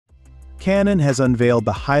Canon has unveiled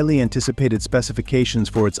the highly anticipated specifications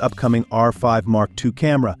for its upcoming R5 Mark II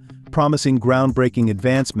camera, promising groundbreaking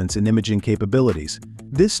advancements in imaging capabilities.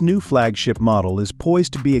 This new flagship model is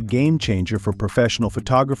poised to be a game-changer for professional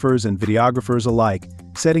photographers and videographers alike,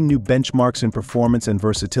 setting new benchmarks in performance and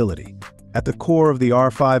versatility. At the core of the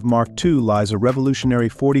R5 Mark II lies a revolutionary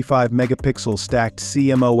 45-megapixel stacked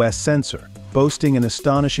CMOS sensor, boasting an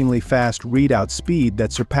astonishingly fast readout speed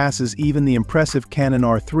that surpasses even the impressive Canon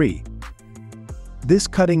R3. This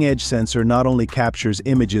cutting-edge sensor not only captures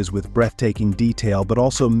images with breathtaking detail but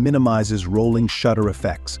also minimizes rolling shutter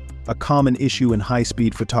effects, a common issue in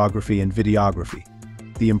high-speed photography and videography.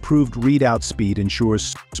 The improved readout speed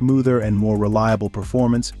ensures smoother and more reliable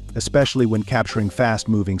performance, especially when capturing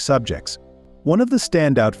fast-moving subjects. One of the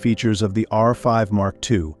standout features of the R5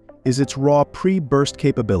 Mark II is its raw pre-burst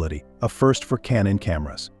capability, a first for Canon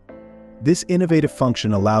cameras. This innovative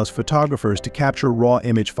function allows photographers to capture raw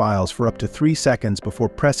image files for up to 3 seconds before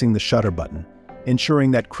pressing the shutter button,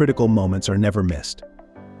 ensuring that critical moments are never missed.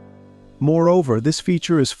 Moreover, this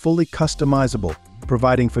feature is fully customizable,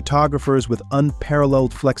 providing photographers with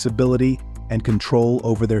unparalleled flexibility and control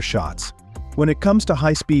over their shots. When it comes to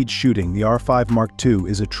high-speed shooting, the R5 Mark II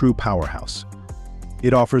is a true powerhouse.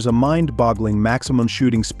 It offers a mind-boggling maximum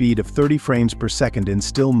shooting speed of 30 frames per second in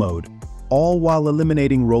still mode, all while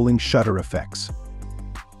eliminating rolling shutter effects.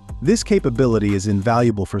 This capability is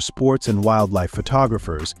invaluable for sports and wildlife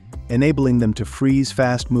photographers, enabling them to freeze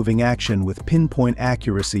fast-moving action with pinpoint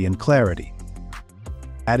accuracy and clarity.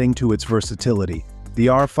 Adding to its versatility, the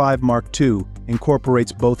R5 Mark II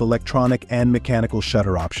incorporates both electronic and mechanical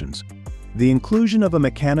shutter options. The inclusion of a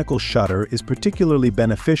mechanical shutter is particularly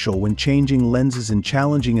beneficial when changing lenses in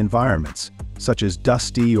challenging environments, such as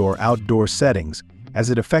dusty or outdoor settings, as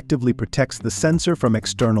it effectively protects the sensor from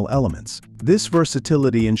external elements. This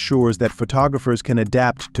versatility ensures that photographers can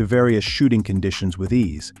adapt to various shooting conditions with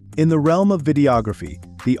ease. In the realm of videography,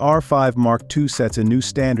 the R5 Mark II sets a new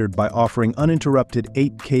standard by offering uninterrupted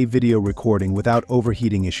 8K video recording without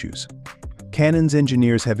overheating issues. Canon's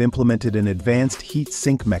engineers have implemented an advanced heat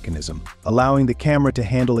sink mechanism, allowing the camera to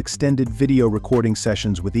handle extended video recording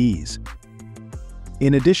sessions with ease.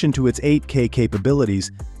 In addition to its 8K capabilities,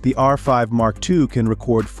 the R5 Mark II can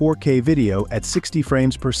record 4K video at 60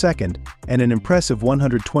 frames per second and an impressive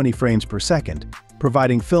 120 frames per second,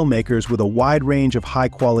 providing filmmakers with a wide range of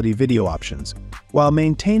high-quality video options. While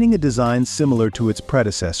maintaining a design similar to its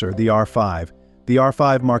predecessor, the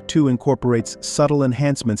R5 Mark II incorporates subtle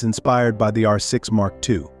enhancements inspired by the R6 Mark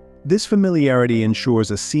II. This familiarity ensures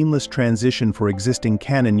a seamless transition for existing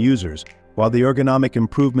Canon users, while the ergonomic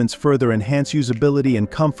improvements further enhance usability and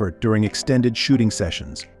comfort during extended shooting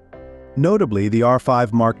sessions. Notably, the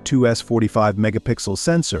R5 Mark II's 45-megapixel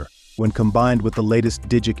sensor, when combined with the latest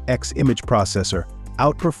Digic X image processor,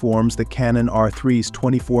 outperforms the Canon R3's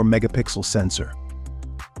 24-megapixel sensor.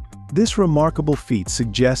 This remarkable feat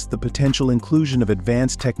suggests the potential inclusion of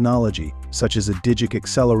advanced technology, such as a Digic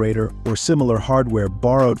accelerator or similar hardware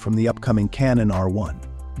borrowed from the upcoming Canon R1.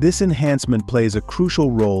 This enhancement plays a crucial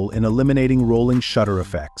role in eliminating rolling shutter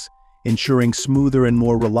effects, ensuring smoother and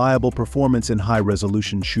more reliable performance in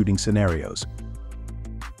high-resolution shooting scenarios.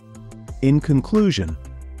 In conclusion,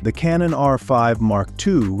 the Canon R5 Mark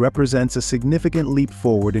II represents a significant leap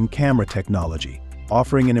forward in camera technology,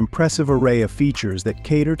 offering an impressive array of features that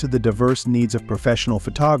cater to the diverse needs of professional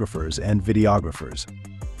photographers and videographers.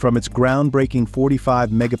 From its groundbreaking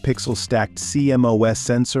 45-megapixel stacked CMOS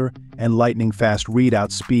sensor and lightning-fast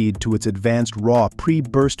readout speed to its advanced RAW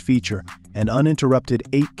pre-burst feature and uninterrupted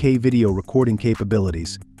 8K video recording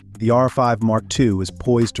capabilities, the R5 Mark II is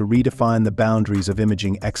poised to redefine the boundaries of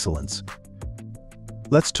imaging excellence.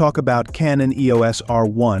 Let's talk about Canon EOS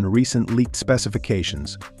R1 recent leaked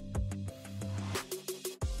specifications.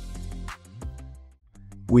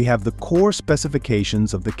 We have the core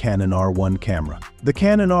specifications of the Canon R1 camera. The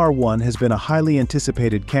Canon R1 has been a highly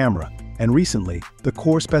anticipated camera, and recently, the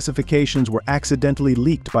core specifications were accidentally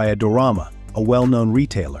leaked by Adorama, a well-known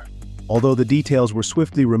retailer. Although the details were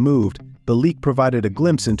swiftly removed, the leak provided a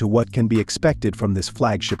glimpse into what can be expected from this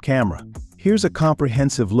flagship camera. Here's a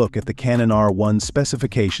comprehensive look at the Canon R1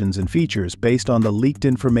 specifications and features based on the leaked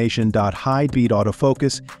information. High-speed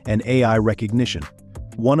autofocus and AI recognition.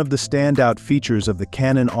 One of the standout features of the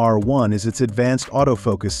Canon R1 is its advanced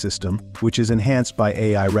autofocus system, which is enhanced by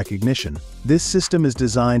AI recognition. This system is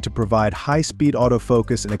designed to provide high-speed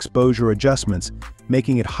autofocus and exposure adjustments,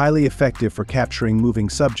 making it highly effective for capturing moving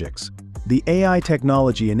subjects. The AI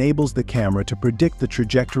technology enables the camera to predict the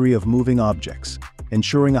trajectory of moving objects,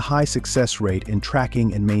 ensuring a high success rate in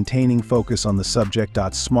tracking and maintaining focus on the subject.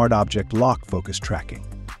 Smart object lock focus tracking.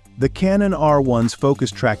 The Canon R1's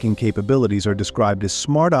focus tracking capabilities are described as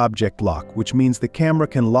smart object lock, which means the camera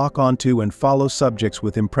can lock onto and follow subjects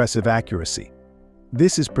with impressive accuracy.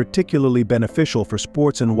 This is particularly beneficial for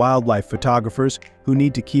sports and wildlife photographers who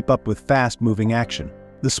need to keep up with fast-moving action.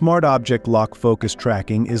 The Smart Object Lock focus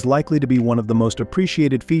tracking is likely to be one of the most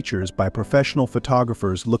appreciated features by professional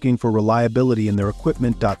photographers looking for reliability in their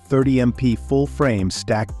equipment. 30MP full-frame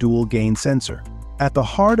stacked dual-gain sensor. At the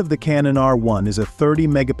heart of the Canon R1 is a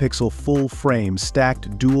 30-megapixel full-frame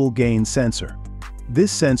stacked dual-gain sensor.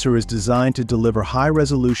 This sensor is designed to deliver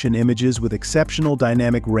high-resolution images with exceptional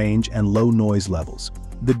dynamic range and low noise levels.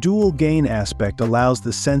 The dual-gain aspect allows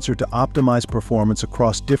the sensor to optimize performance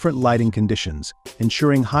across different lighting conditions,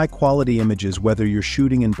 ensuring high-quality images whether you're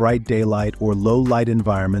shooting in bright daylight or low-light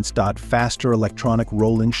environments. Faster electronic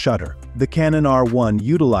rolling shutter. The Canon R1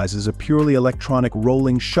 utilizes a purely electronic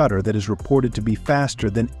rolling shutter that is reported to be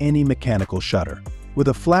faster than any mechanical shutter. With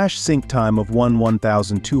a flash sync time of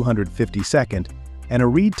 1/1252nd and a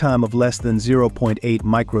read time of less than 0.8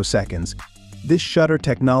 microseconds, this shutter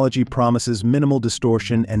technology promises minimal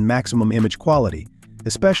distortion and maximum image quality,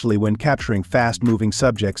 especially when capturing fast-moving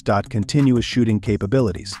subjects. Continuous shooting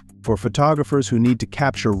capabilities. For photographers who need to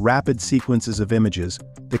capture rapid sequences of images,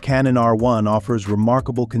 the Canon R1 offers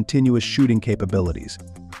remarkable continuous shooting capabilities.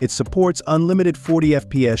 It supports unlimited 40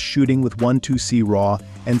 fps shooting with 12C RAW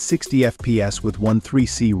and 60 fps with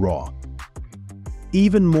 13C RAW.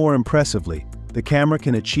 Even more impressively, the camera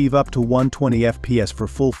can achieve up to 120 fps for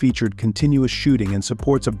full-featured continuous shooting and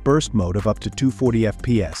supports a burst mode of up to 240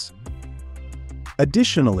 fps.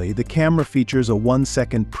 Additionally, the camera features a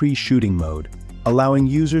 1-second pre-shooting mode, allowing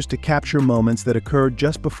users to capture moments that occur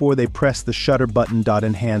just before they press the shutter button.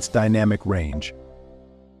 Enhanced dynamic range.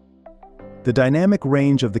 The dynamic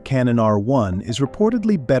range of the Canon R1 is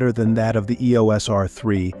reportedly better than that of the EOS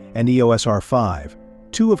R3 and EOS R5,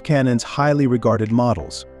 two of Canon's highly regarded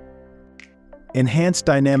models. Enhanced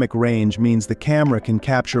dynamic range means the camera can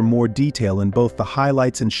capture more detail in both the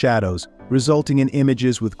highlights and shadows, resulting in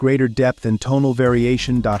images with greater depth and tonal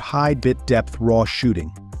variation. High bit depth RAW shooting.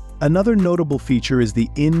 Another notable feature is the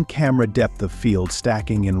in-camera depth of field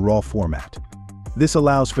stacking in RAW format. This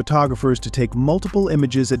allows photographers to take multiple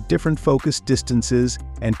images at different focus distances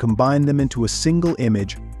and combine them into a single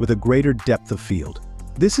image with a greater depth of field.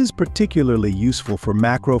 This is particularly useful for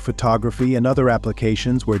macro photography and other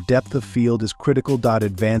applications where depth of field is critical.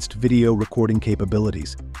 Advanced video recording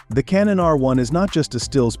capabilities. The Canon R1 is not just a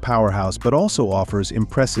stills powerhouse but also offers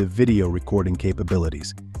impressive video recording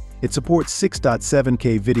capabilities. It supports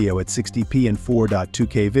 6.7K video at 60p and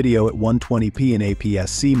 4.2K video at 120p in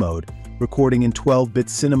APS-C mode, recording in 12-bit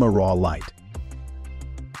cinema RAW light.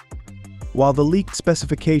 While the leaked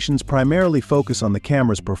specifications primarily focus on the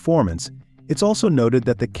camera's performance, it's also noted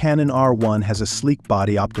that the Canon R1 has a sleek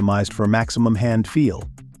body optimized for maximum hand feel.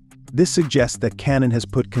 This suggests that Canon has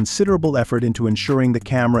put considerable effort into ensuring the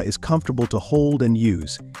camera is comfortable to hold and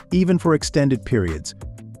use, even for extended periods.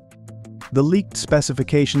 The leaked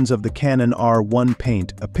specifications of the Canon R1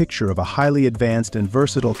 paint a picture of a highly advanced and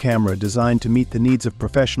versatile camera designed to meet the needs of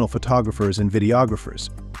professional photographers and videographers.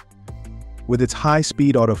 With its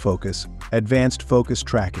high-speed autofocus, advanced focus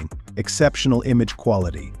tracking, exceptional image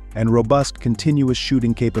quality, and robust continuous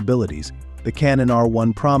shooting capabilities, the Canon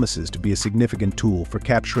R1 promises to be a significant tool for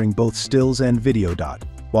capturing both stills and video.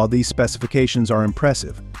 While these specifications are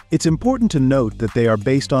impressive, it's important to note that they are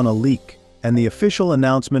based on a leak, and the official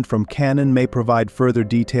announcement from Canon may provide further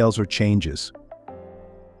details or changes.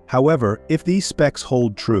 However, if these specs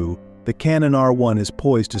hold true, the Canon R1 is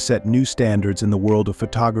poised to set new standards in the world of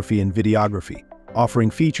photography and videography, offering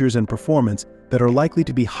features and performance that are likely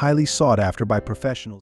to be highly sought after by professionals.